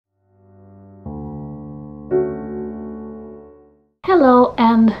Hello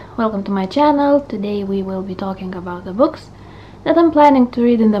and welcome to my channel. Today we will be talking about the books that I'm planning to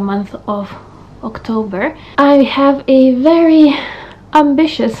read in the month of October. I have a very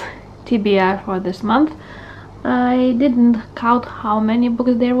ambitious TBR for this month. I didn't count how many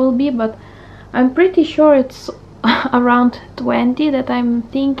books there will be, but I'm pretty sure it's around 20 that I'm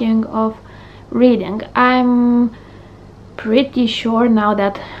thinking of reading. I'm pretty sure now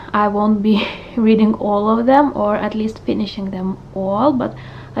that I won't be reading all of them, or at least finishing them all, but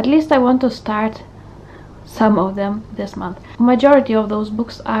at least I want to start some of them this month. Majority of those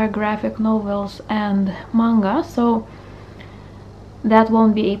books are graphic novels and manga, so that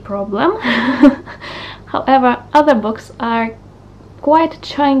won't be a problem. However, other books are quite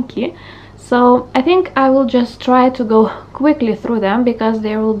chunky, so I think I will just try to go quickly through them because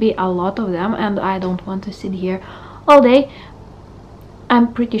there will be a lot of them and I don't want to sit here all day.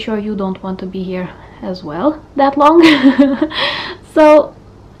 I'm pretty sure you don't want to be here as well that long. So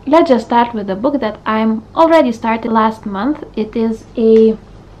let's just start with the book that I'm already started last month. It is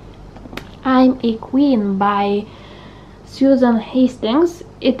I'm a Queen by Susan Hastings.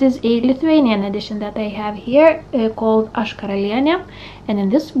 It is a Lithuanian edition that I have here called Aš karalienė, and in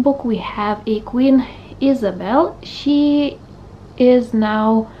this book we have a Queen Isabel. She is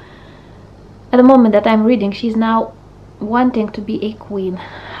now, at the moment that I'm reading, she's now wanting to be a queen.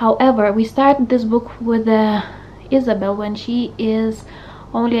 However, we start this book with Isabel when she is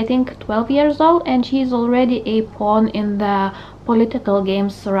only, I think, 12 years old, and she's already a pawn in the political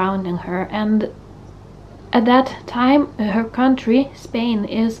games surrounding her. And at that time her country, Spain,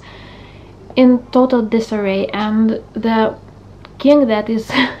 is in total disarray, and the king that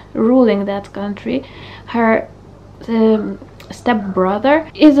is ruling that country, her stepbrother,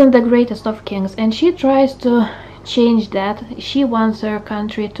 isn't the greatest of kings, and she tries to change that. She wants her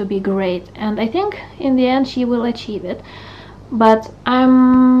country to be great, and I think in the end she will achieve it. But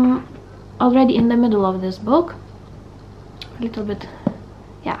I'm already in the middle of this book, a little bit,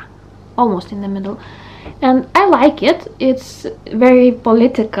 yeah, almost in the middle, and I like it. It's very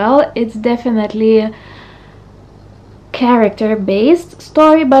political. It's definitely a character-based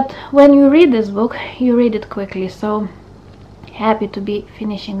story, but when you read this book you read it quickly, so happy to be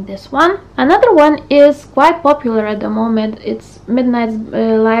finishing this one. Another one is quite popular at the moment. It's Midnight's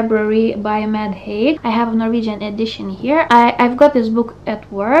Library by Mad Haig. I have a Norwegian edition here. I've got this book at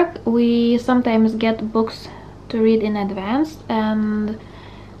work. We sometimes get books to read in advance, and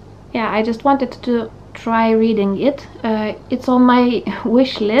yeah, I just wanted to try reading it. It's on my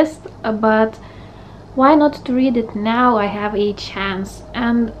wish list, but why not to read it now? I have a chance,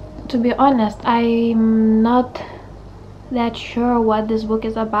 and to be honest, I'm not that sure what this book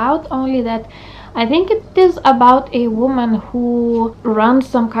is about, only that I think it is about a woman who runs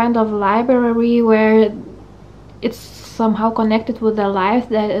some kind of library where it's somehow connected with the lives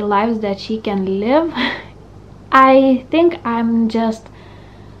that she can live. I think I'm just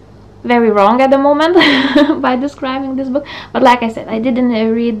very wrong at the moment by describing this book, but like I said, I didn't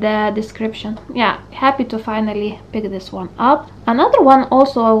read the description. Yeah, happy to finally pick this one up. Another one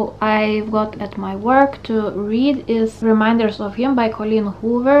also I've got at my work to read is Reminders of Him by Colleen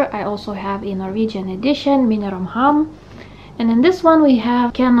Hoover. I also have a Norwegian edition, Minerom Ham. And in this one we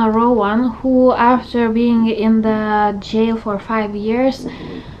have Kenna Rowan, who after being in the jail for 5 years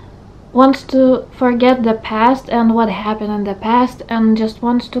wants to forget the past and what happened in the past, and just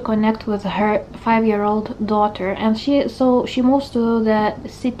wants to connect with her 5-year-old daughter. And she moves to the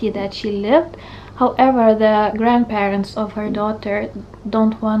city that she lived. However, the grandparents of her daughter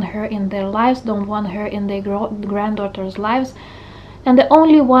don't want her in their lives, don't want her in their granddaughter's lives, and the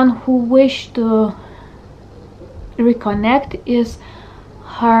only one who wished to reconnect is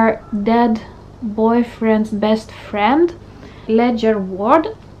her dead boyfriend's best friend, Ledger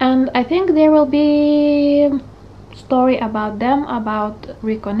Ward. And I think there will be a story about them, about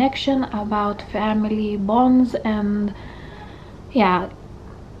reconnection, about family bonds, and yeah,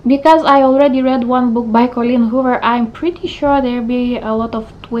 because I already read one book by Colleen Hoover, I'm pretty sure there'll be a lot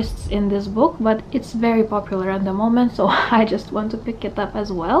of twists in this book, but it's very popular at the moment, so I just want to pick it up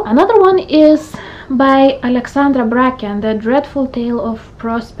as well. Another one is by Alexandra Bracken, The Dreadful Tale of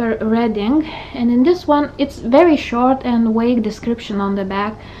Prosper Redding, and in this one it's very short and vague description on the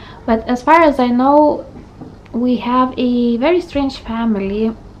back, but as far as I know we have a very strange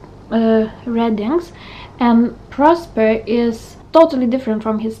family, Reddings, and Prosper is totally different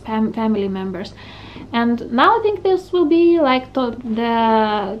from his family members. And now I think this will be, like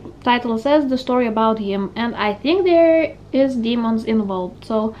the title says, the story about him, and I think there is demons involved,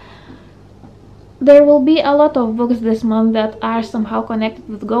 so there will be a lot of books this month that are somehow connected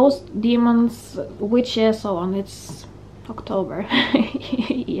with ghosts, demons, witches, so on. It's October.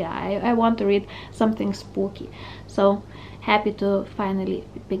 Yeah, I want to read something spooky, so happy to finally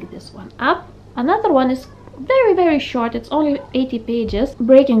pick this one up. Another one is very short, it's only 80 pages,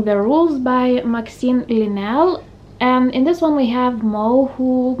 Breaking the Rules by Maxine Linnell. And in this one we have Mo,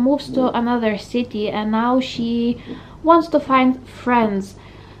 who moves to another city and now she wants to find friends.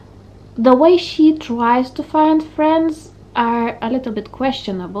 The way she tries to find friends are a little bit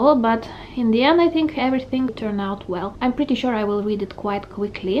questionable, but in the end I think everything turned out well. I'm pretty sure I will read it quite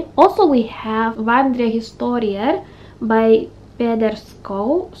quickly. Also we have Vandre Historier by Peder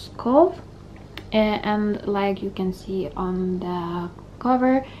Skov, and like you can see on the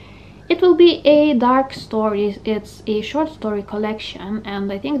cover, it will be a dark story. It's a short story collection,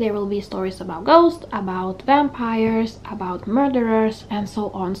 and I think there will be stories about ghosts, about vampires, about murderers, and so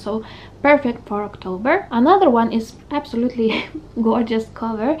on. So perfect for October. Another one is absolutely gorgeous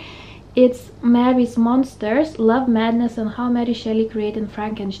cover. It's Mary's Monsters, Love, Madness, and How Mary Shelley Created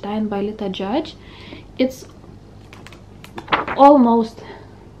Frankenstein by Lita Judge. It's almost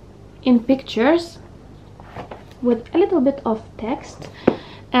in pictures with a little bit of text,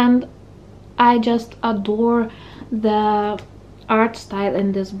 and I just adore the art style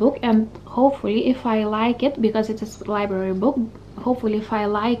in this book, and hopefully if I like it, because it is a library book, hopefully if I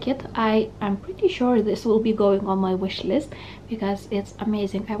like it, I am pretty sure this will be going on my wish list because it's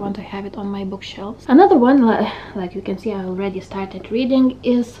amazing. I want to have it on my bookshelves. Another one, like you can see I already started reading,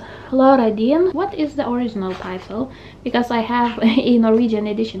 is Laura Dean. What is the original title? Because I have a Norwegian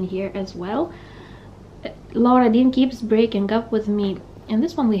edition here as well. Laura Dean Keeps Breaking Up With Me. In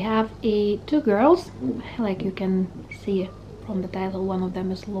this one we have two girls, like you can see from the title. One of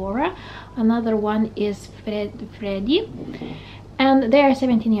them is Laura, another one is Freddie, and they are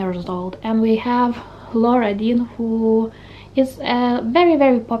 17 years old. And we have Laura Dean, who is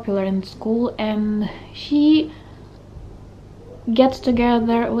very popular in school, and she gets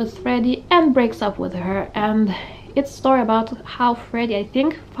together with Freddie and breaks up with her. And it's a story about how Freddie, I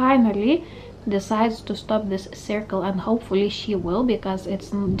think, finally decides to stop this circle, and hopefully she will, because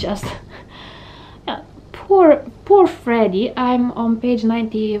it's just poor Freddie. I'm on page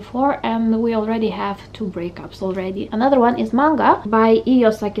 94 and we already have two breakups already. Another one is manga by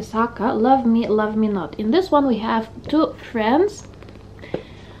Iyo Sakisaka, Love Me, Love Me Not. In this one we have two friends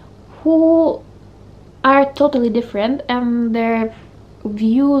who are totally different, and their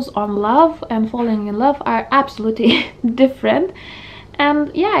views on love and falling in love are absolutely different.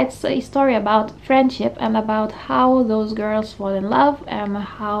 And yeah, it's a story about friendship and about how those girls fall in love and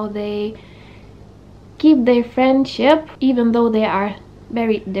how they keep their friendship even though they are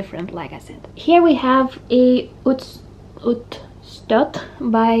very different, like I said. Here we have a Utstøtt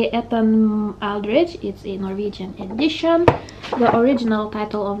by Ethan Aldridge. It's a Norwegian edition. The original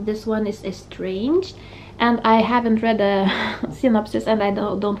title of this one is Estranged, and I haven't read a synopsis, and I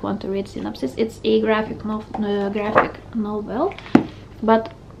don't want to read synopsis. It's a graphic novel.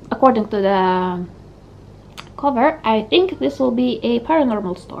 But according to the cover, I think this will be a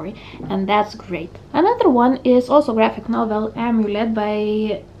paranormal story, and that's great. Another one is also graphic novel, Amulet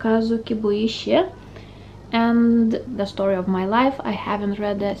by Kazuki Buishi, and the story of my life. I haven't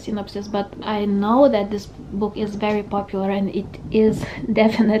read the synopsis, but I know that this book is very popular, and it is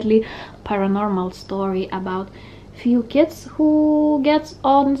definitely a paranormal story about few kids who gets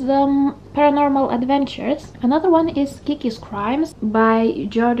on the paranormal adventures. Another one is Kiki's Crimes by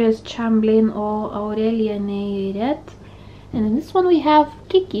Georges Chamblin or Aurelia Neyret. And in this one we have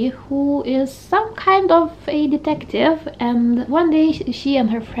Kiki, who is some kind of a detective, and one day she and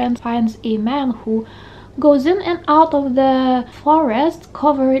her friend finds a man who goes in and out of the forest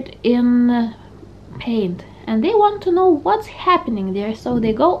covered in paint, and they want to know what's happening there, so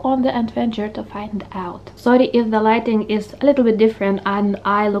they go on the adventure to find out. Sorry if the lighting is a little bit different and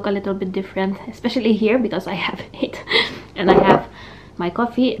I look a little bit different, especially here because I have it and I have my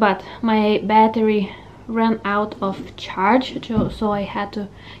coffee, but my battery ran out of charge, so I had to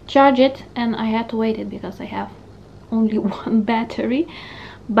charge it, and I had to wait it because I have only one battery.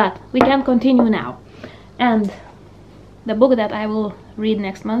 But we can continue now. And the book that I will read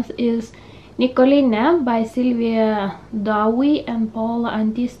next month is Nicolina by Sylvia Dowie and Paula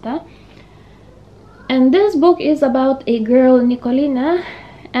Antista. And this book is about a girl, Nicolina,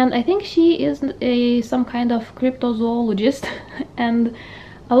 and I think she is some kind of cryptozoologist and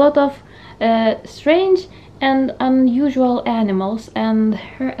a lot of strange and unusual animals and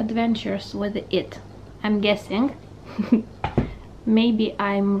her adventures with it. I'm guessing. Maybe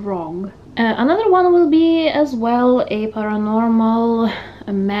I'm wrong. Another one will be as well a paranormal,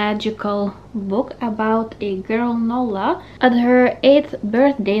 a magical book about a girl, Nola. At her 8th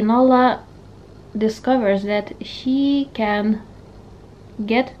birthday, Nola discovers that she can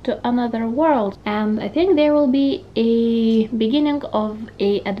get to another world, and I think there will be a beginning of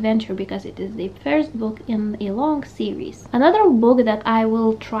a adventure because it is the first book in a long series. Another book that I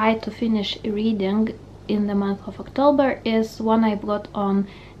will try to finish reading in the month of October is one I got on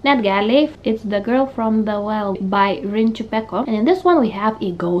NetGalley. It's The Girl from the Well by Rin Chupeco, and in this one we have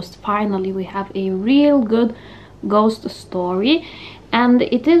a ghost. Finally we have a real good ghost story, and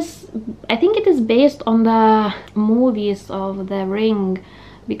it is, I think it is based on the movies of The Ring,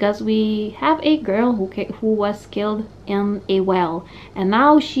 because we have a girl who was killed in a well, and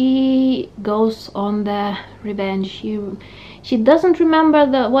now she goes on the revenge. She doesn't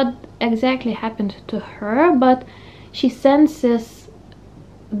remember what exactly happened to her, but she senses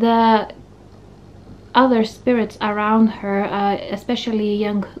the other spirits around her, especially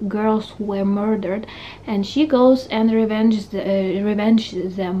young girls who were murdered, and she goes and revenge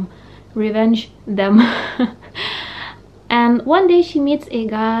them. And one day she meets a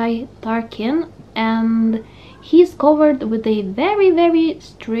guy, Tarkin, and he's covered with a very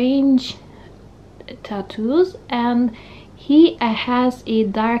strange tattoos, and he has a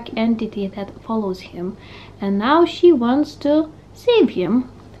dark entity that follows him, and now she wants to save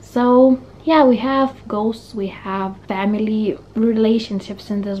him. So yeah, we have ghosts, we have family relationships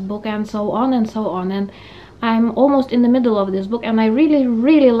in this book, and so on and so on, and I'm almost in the middle of this book and I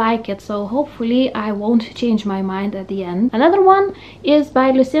really like it, so hopefully I won't change my mind at the end. Another one is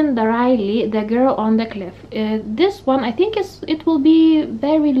by Lucinda Riley, The Girl on the Cliff. This one I think it will be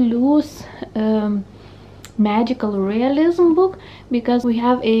very loose magical realism book, because we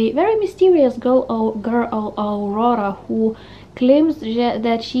have a very mysterious girl Aurora, who claims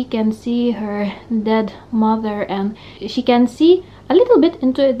that she can see her dead mother, and she can see a little bit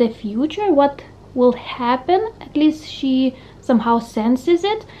into the future, what will happen. At least she somehow senses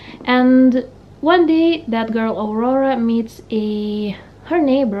it. And one day that girl Aurora meets her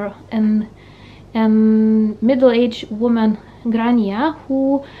neighbor and middle-aged woman Grania,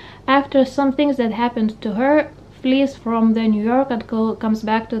 who after some things that happened to her flees from the New York and comes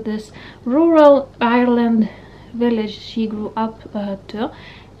back to this rural Ireland village she grew up to.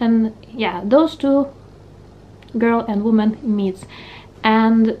 And yeah, those two, girl and woman, meets,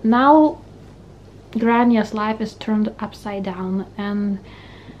 and now Grania's life is turned upside down. And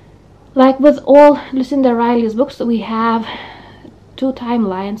like with all Lucinda Riley's books, we have two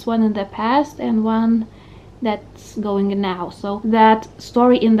timelines, one in the past and one that's going now. So that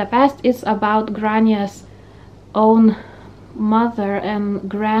story in the past is about Grania's own mother and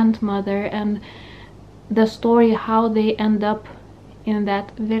grandmother, and the story how they end up in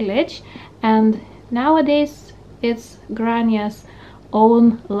that village, and nowadays it's Grania's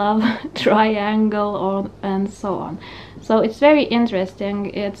own love triangle and so on. So it's very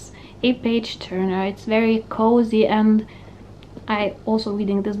interesting. It's a page turner, it's very cozy, and I also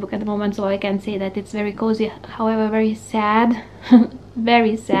reading this book at the moment, so I can say that it's very cozy, however very sad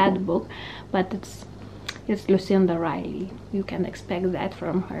very sad book, but it's Lucinda Riley, you can expect that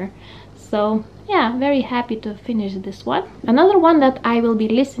from her. So yeah, very happy to finish this one. Another one that I will be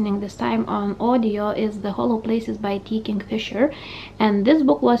listening this time on audio is The Hollow Places by T. Kingfisher, and this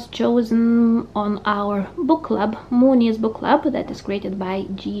book was chosen on our book club, Mooney's book club, that is created by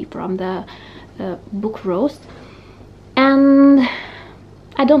G from the book roast. And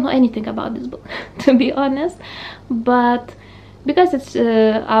I don't know anything about this book to be honest, but because it's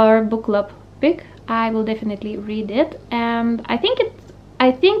our book club pick, I will definitely read it. And I think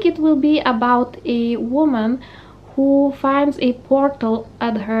it will be about a woman who finds a portal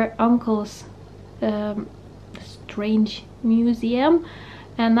at her uncle's strange museum,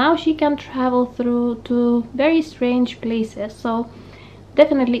 and now she can travel through to very strange places. So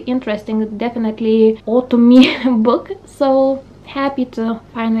definitely interesting, definitely autumny book, so happy to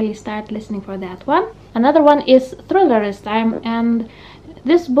finally start listening for that one. Another one is thriller this time, and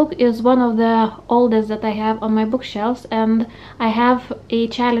this book is one of the oldest that I have on my bookshelves, and I have a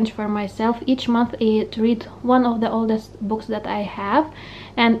challenge for myself each month to read one of the oldest books that I have,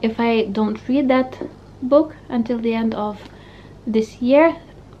 and if I don't read that book until the end of this year,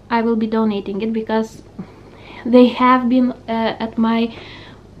 I will be donating it, because they have been at my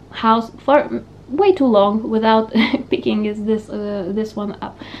house for way too long without picking this one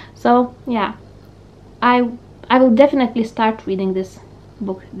up. So yeah, I will definitely start reading this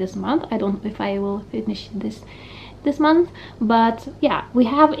book this month. I don't know if I will finish this month, but yeah, we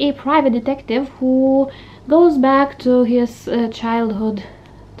have a private detective who goes back to his childhood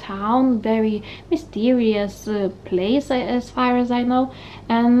town, very mysterious place as far as I know,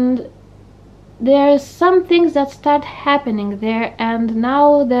 and there's some things that start happening there, and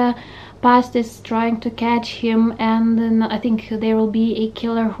now the past is trying to catch him, and then I think there will be a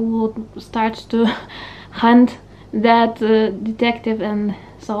killer who starts to hunt that detective, and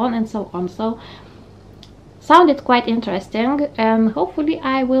so on and so on. So sounded quite interesting, and hopefully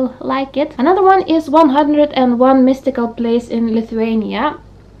I will like it. Another one is 101 Mystical Place in Lithuania.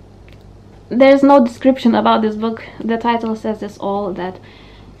 There's no description about this book. The title says this all, that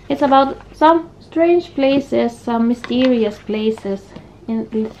it's about some strange places, some mysterious places in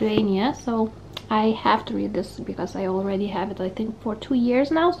Lithuania. So I have to read this because I already have it, I think, for 2 years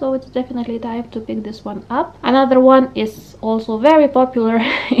now, so it's definitely time to pick this one up. Another one is also very popular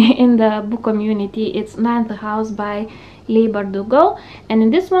in the book community. It's Ninth House by Leigh Bardugo, and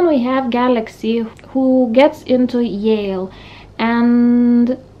in this one we have Galaxy, who gets into Yale,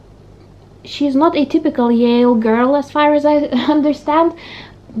 and she's not a typical Yale girl as far as I understand,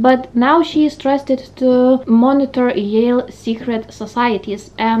 but now she is trusted to monitor Yale secret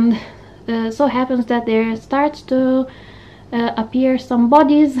societies, and so happens that there starts to appear some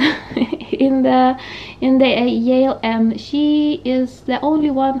bodies in the Yale, and she is the only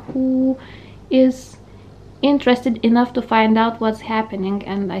one who is interested enough to find out what's happening.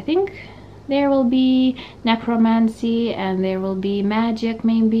 And I think there will be necromancy and there will be magic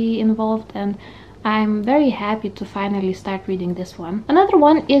maybe involved, and I'm very happy to finally start reading this one. Another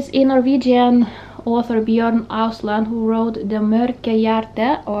one is a Norwegian author, Bjørn Ausland, who wrote The Mørke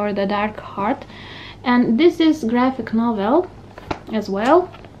Hjerte, or The Dark Heart, and this is graphic novel as well.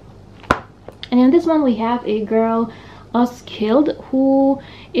 And in this one we have a girl, Oskild, who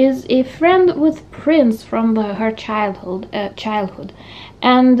is a friend with Prince from her childhood,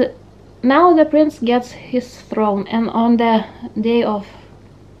 and now the prince gets his throne, and on the day of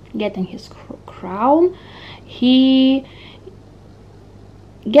getting his crown, he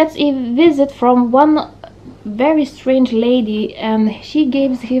gets a visit from one very strange lady, and she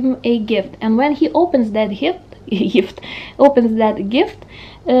gives him a gift. And when he opens that gift,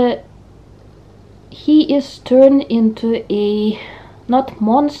 he is turned into a, not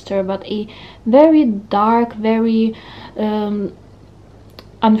monster, but a very dark, very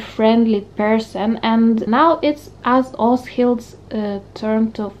unfriendly person. And now it's as Oskild's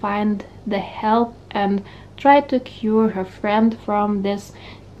turn to find the help and try to cure her friend from this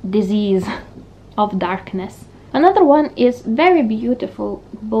disease of darkness. Another one is very beautiful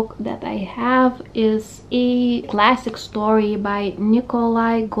book that I have, is a classic story by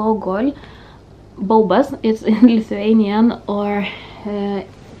Nikolai Gogol, Bobas. It's in Lithuanian, or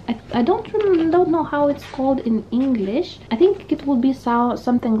I don't know how it's called in English. I think it would be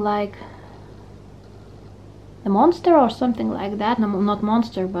something like The Monster or something like that. No, not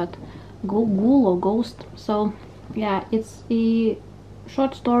monster, but ghoul or ghost. So yeah, it's a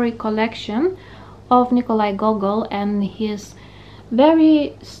short story collection of Nikolai Gogol and his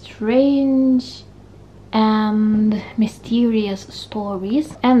very strange and mysterious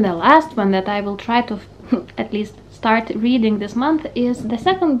stories. And the last one that I will try to at least start reading this month is the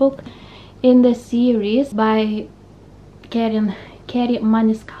second book in the series by Keri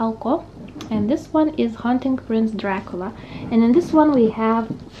Maniscalco, and this one is Hunting Prince Dracula. And in this one we have,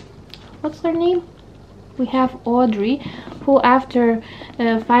 what's her name? We have Audrey, who after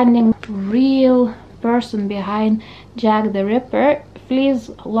finding real person behind Jack the Ripper,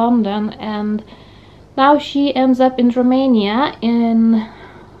 flees London, and now she ends up in Romania in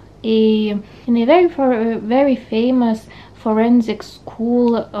a very famous forensic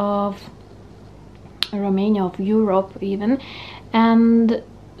school of Romania, of Europe even, and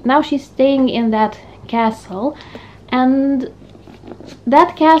now she's staying in that castle, and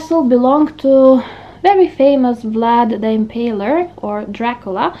that castle belonged to very famous Vlad the Impaler, or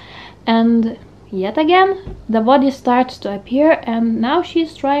Dracula, and yet again the body starts to appear, and now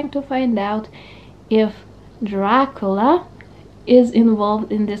she's trying to find out if Dracula is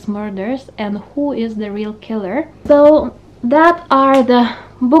involved in these murders and who is the real killer. So that are the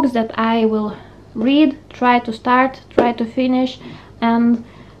books that I will read, try to start, try to finish, and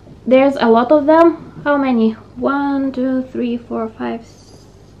there's a lot of them. How many? 1, 2, 3, 4, 5,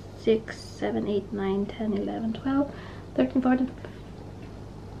 6, 7, 8, 9, 10, 11, 12, 13, 14,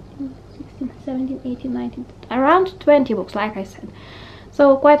 16, 17, 18, 19, around 20 books, like I said.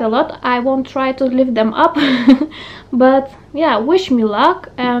 So quite a lot. I won't try to lift them up but yeah, wish me luck,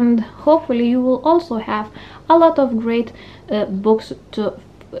 and hopefully you will also have a lot of great books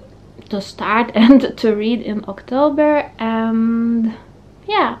to start and to read in October. And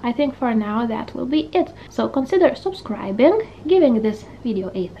yeah, I think for now that will be it. So consider subscribing, giving this video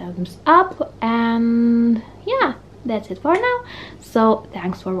a thumbs up, and yeah, that's it for now. So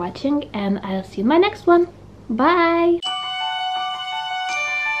thanks for watching, and I'll see you in my next one. Bye!